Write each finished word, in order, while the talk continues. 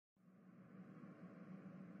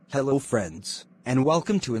Hello friends, and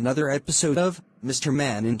welcome to another episode of Mr.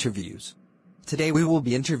 Man Interviews. Today we will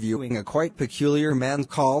be interviewing a quite peculiar man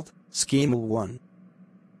called Schemel1.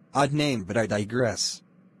 Odd name, but I digress.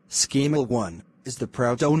 Schemel1 is the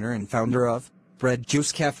proud owner and founder of Bread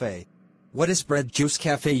Juice Cafe. What is Bread Juice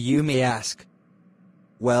Cafe, you may ask?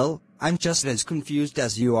 Well, I'm just as confused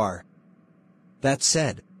as you are. That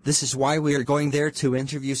said, this is why we are going there to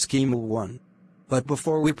interview Schemel1. But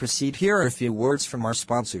before we proceed, here are a few words from our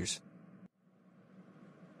sponsors.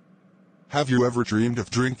 Have you ever dreamed of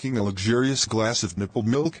drinking a luxurious glass of nipple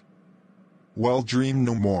milk? Well, dream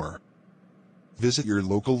no more. Visit your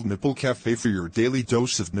local Nipple Café for your daily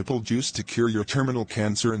dose of nipple juice to cure your terminal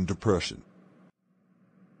cancer and depression.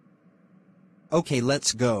 Okay,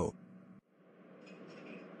 let's go.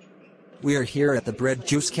 We are here at the Bread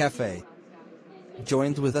Juice Cafe.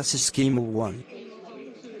 Joined with us is Schemel1.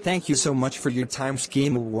 Thank you so much for your time,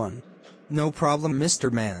 Schemel1. No problem,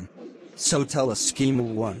 Mr. Man. So tell us,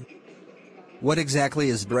 Schemel1. What exactly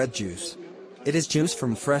is bread juice? It is juice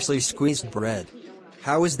from freshly squeezed bread.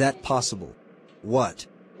 How is that possible? What?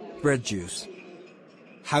 Bread juice.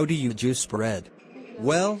 How do you juice bread?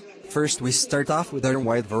 Well, first we start off with our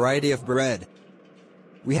wide variety of bread.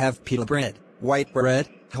 We have pita bread, white bread,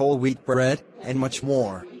 whole wheat bread, and much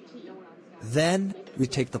more. Then, we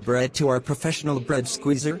take the bread to our professional bread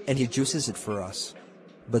squeezer and he juices it for us.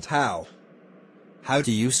 But how? How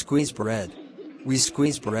do you squeeze bread? We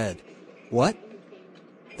squeeze bread. What?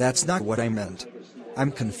 That's not what I meant.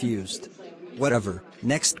 I'm confused. Whatever,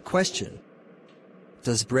 next question.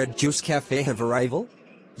 Does Bread Juice Cafe have a rival?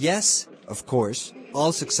 Yes, of course,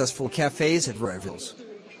 all successful cafes have rivals.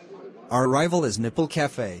 Our rival is Nipple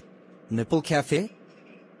Café. Nipple Café?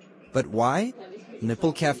 But why?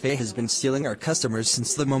 Nipple Café has been stealing our customers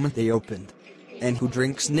since the moment they opened. And who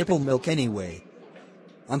drinks nipple milk anyway?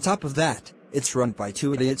 On top of that, it's run by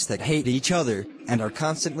two idiots that hate each other and are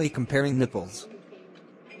constantly comparing nipples.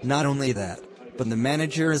 Not only that, but the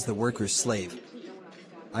manager is the worker's slave.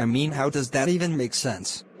 I mean, how does that even make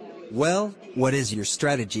sense? Well, what is your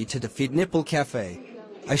strategy to defeat Nipple Café?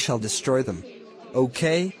 I shall destroy them.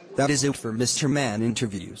 Okay, that is it for Mr. Man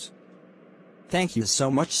Interviews. Thank you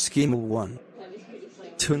so much, Schemel1.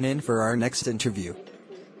 Tune in for our next interview.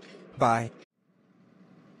 Bye.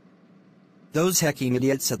 Those hecking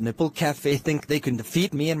idiots at Nipple Café think they can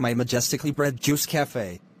defeat me and my majestically bred Juice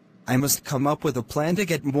Cafe. I must come up with a plan to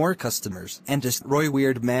get more customers and destroy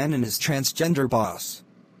Weird Man and his transgender boss.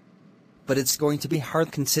 But it's going to be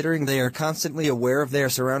hard considering they are constantly aware of their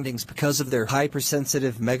surroundings because of their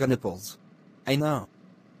hypersensitive mega nipples. I know.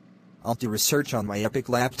 I'll do research on my epic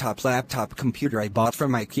laptop computer I bought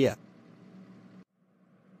from IKEA.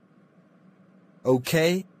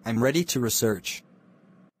 Okay, I'm ready to research.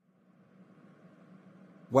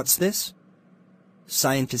 What's this?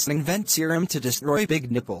 Scientists invent serum to destroy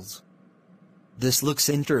big nipples. This looks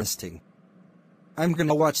interesting. I'm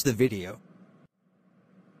gonna watch the video.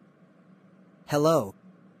 Hello.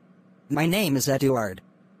 My name is Eduard.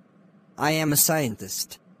 I am a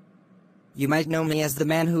scientist. You might know me as the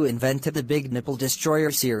man who invented the Big Nipple Destroyer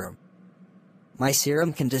serum. My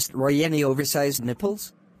serum can destroy any oversized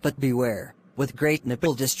nipples, but beware. With great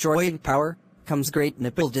nipple-destroying power, comes great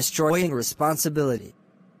nipple-destroying responsibility.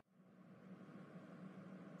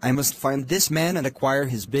 I must find this man and acquire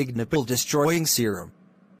his big nipple-destroying serum.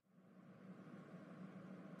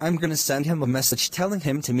 I'm gonna send him a message telling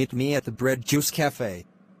him to meet me at the Bread Juice Cafe.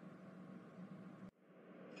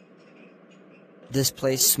 This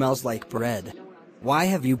place smells like bread. Why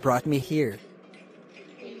have you brought me here?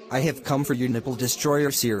 I have come for your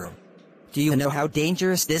nipple-destroyer serum. Do you know how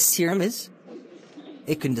dangerous this serum is?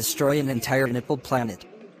 It can destroy an entire nipple planet.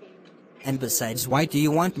 And besides, why do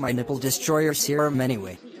you want my nipple destroyer serum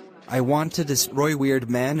anyway? I want to destroy Weird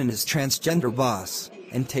Man and his transgender boss,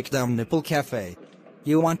 and take down Nipple Café.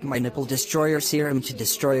 You want my nipple destroyer serum to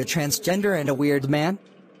destroy a transgender and a weird man?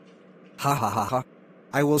 Ha ha ha ha.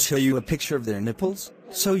 I will show you a picture of their nipples,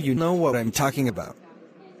 so you know what I'm talking about.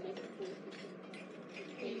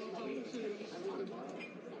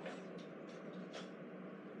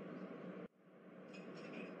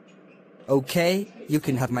 Okay, you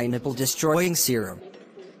can have my nipple-destroying serum.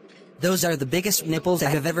 Those are the biggest nipples I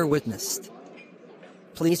have ever witnessed.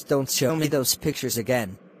 Please don't show me those pictures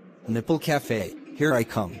again. Nipple Café, here I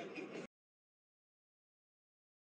come.